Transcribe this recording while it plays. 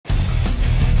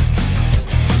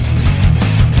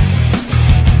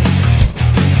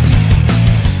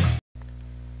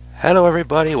Hello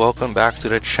everybody, welcome back to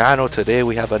the channel. Today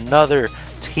we have another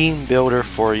team builder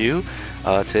for you.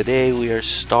 Today we are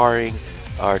starring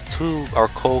our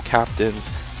co-captains,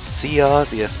 Sia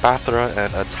the Espathra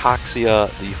and Ataxia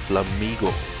the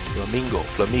Flamigo.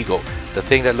 The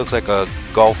thing that looks like a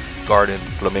golf garden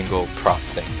flamingo prop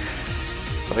thing.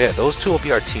 So yeah, those two will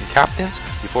be our team captains.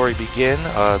 Before we begin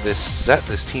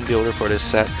this team builder for this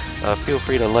set, feel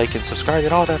free to like and subscribe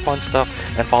and all that fun stuff,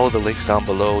 and follow the links down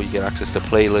below. You get access to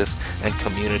playlists and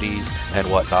communities and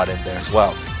whatnot in there as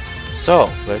well. So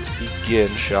let's begin,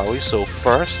 shall we? So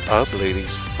first up,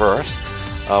 ladies first,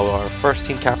 our first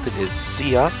team captain is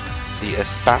Sia the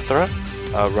Espathra,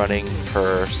 running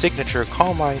her signature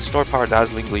Calm Mind, Store Power,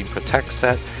 Dazzling Gleam, Protect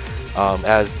set.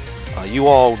 As you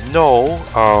all know,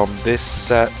 this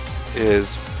set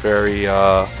is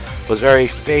was very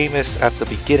famous at the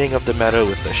beginning of the meta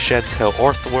with the Shed Tail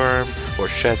Orthworm or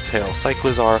Shed Tail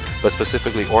Cyclizar, but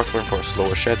specifically Orthworm for a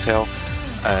slower Shed Tail.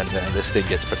 And then this thing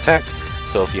gets Protect,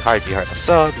 so if you hide behind a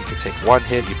sub, you can take one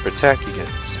hit, you Protect, you get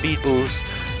Speed Boost,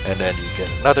 and then you get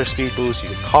another Speed Boost, you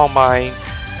get Calm Mind,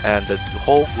 and the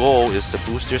whole goal is to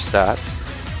boost your stats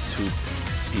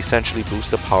to essentially boost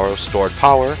the power of Stored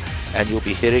Power, and you'll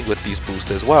be hitting with these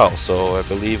boosts as well. So I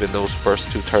believe in those first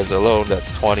two turns alone,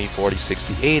 that's 20, 40,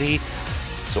 60, 80.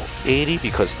 So 80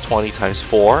 because 20 times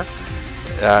 4.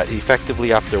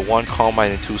 Effectively after one Calm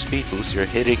Mind and 2 Speed Boosts, you're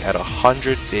hitting at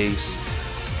 100 base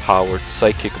powered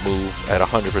Psychic move at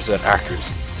 100%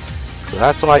 accuracy. So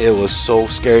that's why it was so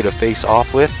scary to face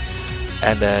off with.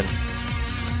 And then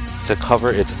to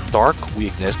cover its Dark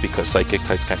weakness, because Psychic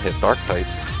types can hit Dark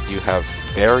types, you have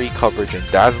Fairy coverage and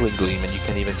Dazzling Gleam, and you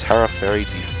can even Terra Fairy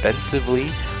defensively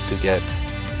to get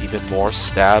even more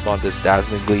stab on this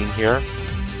Dazzling Gleam here,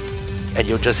 and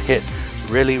you'll just hit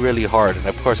really hard. And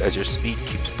of course, as your speed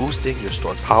keeps boosting, your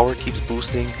stored power keeps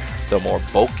boosting, the more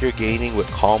bulk you're gaining with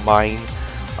Calm Mind,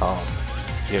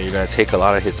 you're going to take a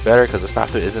lot of hits better, because the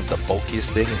Espathra isn't the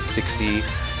bulkiest thing in 60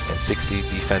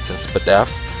 defense and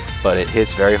SPDF, but it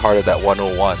hits very hard at that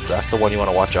 101, so that's the one you want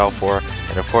to watch out for.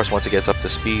 And of course, once it gets up to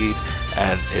speed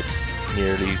and it's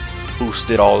nearly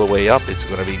boosted all the way up, it's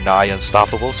going to be nigh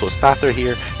unstoppable. So Espathra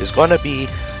here is going to be,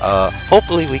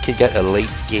 hopefully we can get a late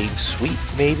game sweep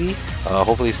maybe.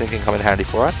 Hopefully this thing can come in handy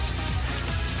for us.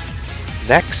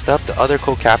 Next up, the other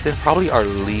co-captain, probably our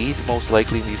lead most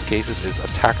likely in these cases, is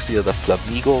Ataxia the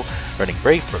Flamigo, running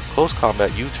Brave for Close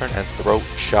Combat, U-Turn, and Throat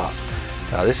Chop.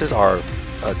 Now this is our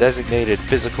designated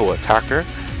physical attacker.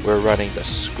 We're running the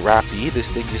Scrappy.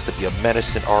 This thing used to be a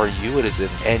Medicine RU. It is an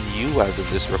NU as of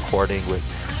this recording with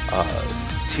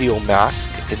Teal Mask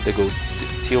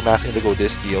Indigo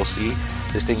Disc DLC.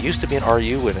 This thing used to be an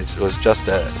RU and it was just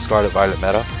a Scarlet Violet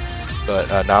meta,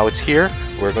 but now it's here.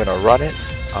 We're going to run it.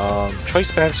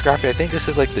 Choice Band Scrappy, I think this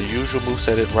is like the usual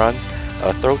moveset it runs.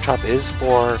 Throat Chop is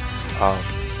for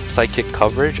Psychic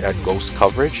coverage and Ghost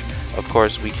coverage. Of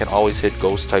course, we can always hit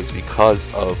Ghost types because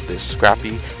of this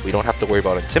Scrappy. We don't have to worry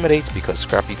about Intimidates because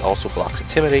Scrappy also blocks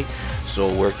Intimidate. So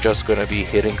we're just going to be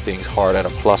hitting things hard at a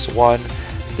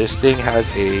 +1. This thing has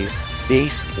a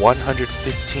base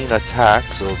 115 attack,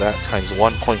 so that times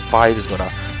 1.5 is going to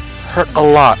hurt a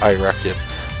lot, I reckon.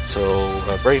 So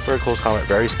Brave Bird, Close Combat,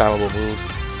 very spammable moves.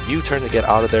 U-turn to get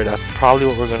out of there, that's probably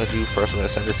what we're going to do first. We're going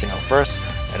to send this thing out first,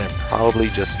 and then probably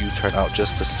just U-turn out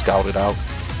just to scout it out.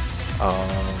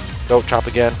 Throat Chop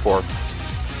again for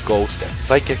Ghost and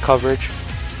Psychic coverage,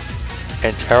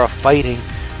 and Terra Fighting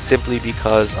simply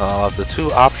because of the two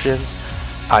options.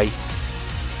 I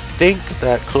think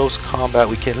that Close Combat,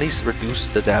 we can at least reduce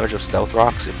the damage of Stealth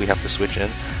Rocks if we have to switch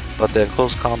in, but then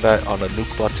Close Combat on a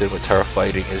nuke button with Terra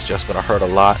Fighting is just going to hurt a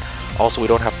lot. Also, we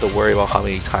don't have to worry about how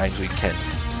many times we can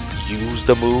use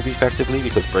the move effectively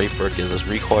because Brave Bird gives us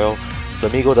recoil.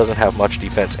 Flamigo doesn't have much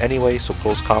defense anyway, so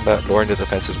Close Combat, lowering the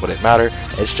defenses wouldn't matter.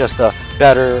 It's just a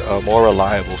better, more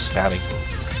reliable spamming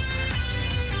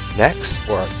move. Next,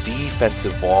 for our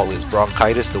defensive wall is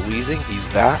Bronchitis the Wheezing. He's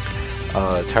back.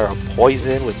 Terra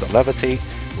Poison with the Levitate,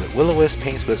 with Will-O-Wisp,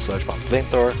 Pain Split, Sludge Bomb,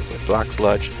 Flamethrower, with Black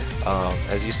Sludge.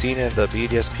 As you've seen in the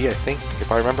BDSP, I think,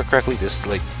 if I remember correctly, this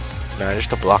like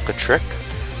managed to block a trick.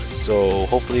 So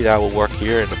hopefully that will work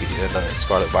here in the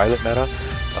Scarlet Violet meta.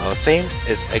 Same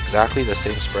is exactly the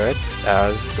same spread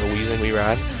as the Wheezing we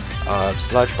ran.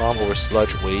 Sludge Bomb over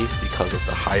Sludge Wave because of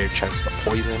the higher chance to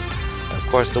poison. And of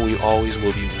course, though, we always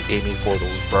will be aiming for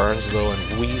those burns though,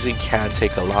 and Wheezing can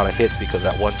take a lot of hits because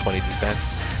that 120 defense.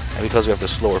 And because we have the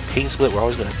slower Pain Split, we're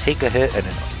always going to take a hit and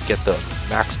then get the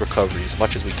max recovery as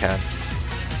much as we can.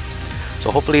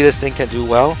 So hopefully this thing can do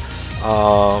well.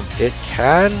 It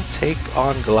can take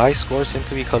on Gliscor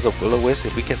simply because of Will-O-Wisp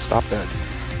if we can stop that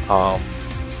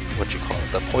what you call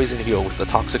it, the poison heal with the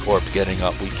toxic orb getting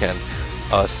up, we can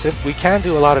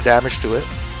do a lot of damage to it.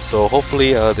 So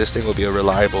hopefully this thing will be a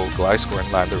reliable Gliscor and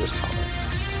Landorus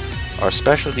counter. Our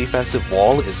special defensive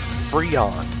wall is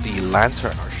Freon, the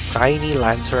Lantern, our shiny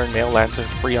Lantern, male Lantern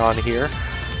Freon here,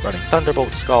 running Thunderbolt,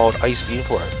 Scald, Ice Beam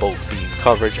for both beam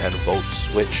coverage and Volt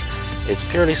switch. It's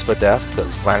purely Spadef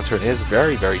because Lantern is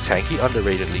very tanky,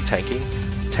 underratedly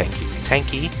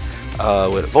tanky,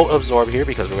 with Volt Absorb here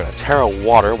because we're going to Terra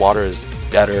Water. Water is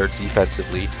better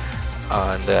defensively.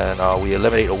 And then we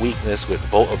eliminate a weakness with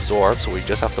Volt Absorb, so we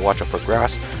just have to watch out for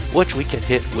Grass, which we can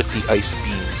hit with the Ice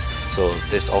Beams. So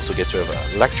this also gets rid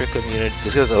of electric immunity.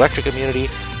 This gives electric immunity,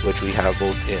 which we have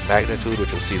both in Magnitude,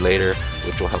 which we'll see later,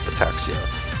 which will help Ataxia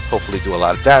hopefully do a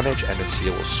lot of damage, and then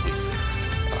Sia will sweep.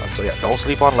 So yeah, don't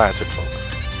sleep on Lantern,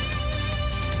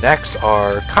 folks. Next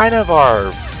are kind of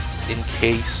our in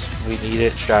case we need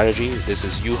it strategy. This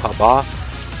is Yuhaba,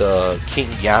 the King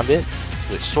Gambit,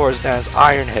 with Swords Dance,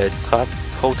 Iron Head, Cut,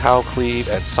 Kotal Cleave,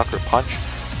 and Sucker Punch.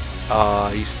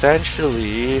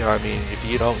 Essentially, I mean, if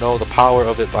you don't know the power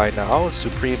of it by now,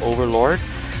 Supreme Overlord,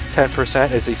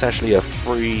 10% is essentially a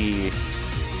free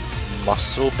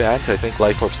muscle band. I think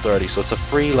Life Orb's 30, so it's a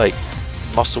free like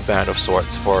muscle band of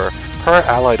sorts for per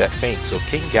ally that faints. So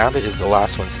King Gambit is the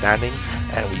last one standing,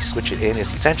 and we switch it in.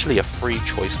 It's essentially a free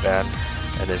choice band,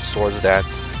 and then Swords Dance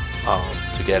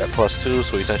to get at +2,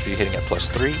 so essentially hitting at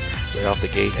 +3 right off the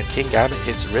gate. And King Gambit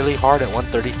hits really hard at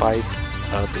 135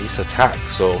 base attack,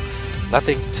 so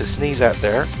nothing to sneeze at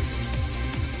there.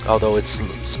 Although its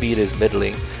speed is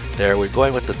middling there, we're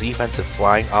going with the defensive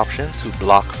flying option to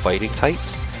block fighting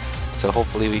types. So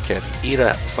hopefully we can eat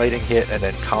a fighting hit and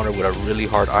then counter with a really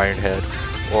hard Iron Head,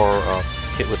 or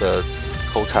hit with a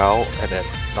Kotal and then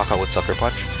knock out with Sucker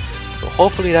Punch. So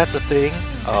hopefully that's a thing.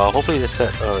 Hopefully this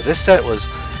set was,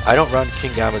 I don't run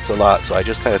King Gambits a lot, so I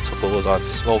just kind of took what was on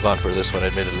Smogon for this one,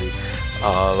 admittedly.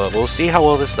 But we'll see how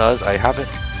well this does. I haven't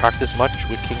practiced much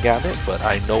with King Gambit, but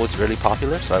I know it's really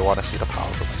popular, so I want to see the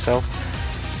power for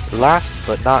myself. Last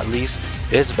but not least,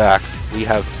 it's back. We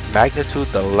have Magnitude,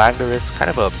 the Landorus, kind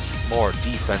of a more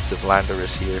defensive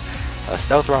Landorus here.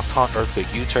 Stealth Rock, Taunt,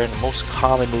 Earthquake, U-Turn, most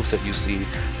common moves that you see,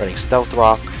 running Stealth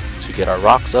Rock to get our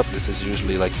rocks up. This is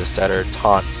usually like the setter,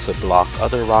 Taunt to block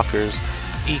other rockers,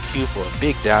 EQ for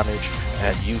big damage,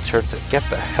 and U-Turn to get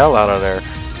the hell out of there.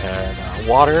 And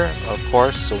Water, of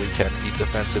course, so we can be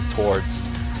defensive towards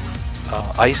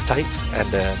Ice types, and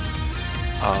then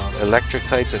Electric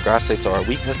types and Grass types are our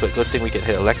weakness, but good thing we can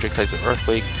hit Electric types with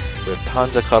Earthquake. We have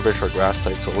tons of coverage for Grass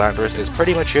types, so Landorus is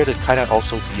pretty much here to kind of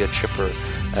also be a chipper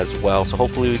as well. So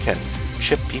hopefully we can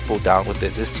chip people down with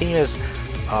it. This team is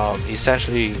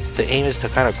essentially, the aim is to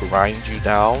kind of grind you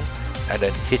down and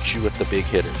then hit you with the big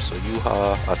hitters. So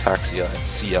Yuha, Ataxia, and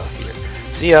Sia here.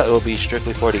 Sia, it will be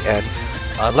strictly for the end.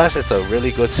 Unless it's a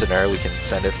really good scenario, we can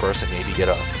send it first and maybe get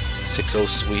a 6-0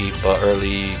 sweep,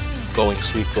 early going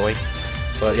sweep going.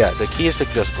 But yeah, the key is to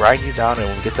just grind you down, and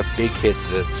when we get the big hits,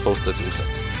 it's supposed to do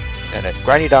something. And then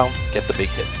grind you down, get the big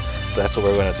hits. So that's what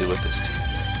we're going to do with this team.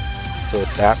 So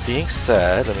with that being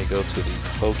said, let me go to the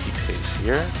Pokepace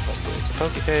here. Let's go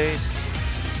to Pokepace.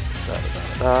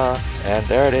 And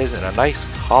there it is in a nice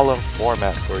column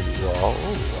format for you all.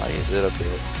 Ooh, why is it a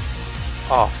bit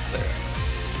off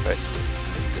there? Right,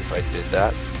 if I did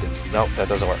that. No, that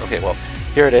doesn't work. Okay, well,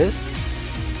 here it is.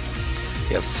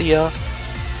 You have Sia,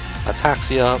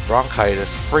 Ataxia,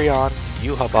 Bronchitis, Freon,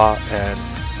 Yuhaba, and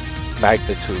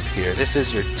Magnitude here. This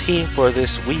is your team for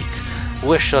this week.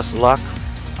 Wish us luck.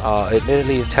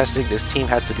 Admittedly, in testing, this team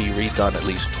had to be redone at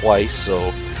least twice, so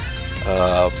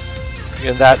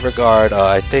in that regard,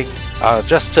 I think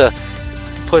just to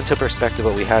put into perspective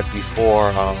what we had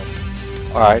before,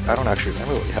 alright, I don't actually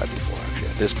remember what we had before actually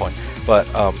at this point, but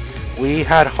we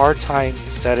had hard time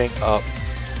setting up.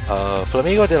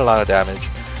 Flamigo did a lot of damage.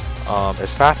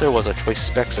 Espathra was a choice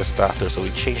specs Espathra, so we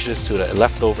changed this to the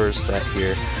leftovers set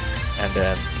here, and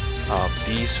then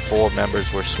these 4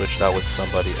 members were switched out with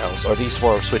somebody else, or these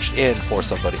 4 were switched in for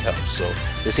somebody else. So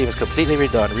this team is completely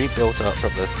redone, rebuilt up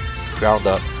from the ground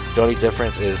up. The only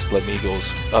difference is Flamigo's,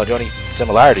 the only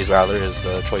similarities rather, is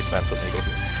the choice band Flamigo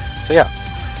here. So yeah,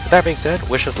 with that being said,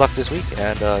 wish us luck this week,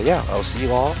 and yeah, I'll see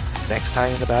you all next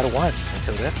time in the Battle 1.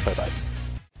 Until then, bye bye.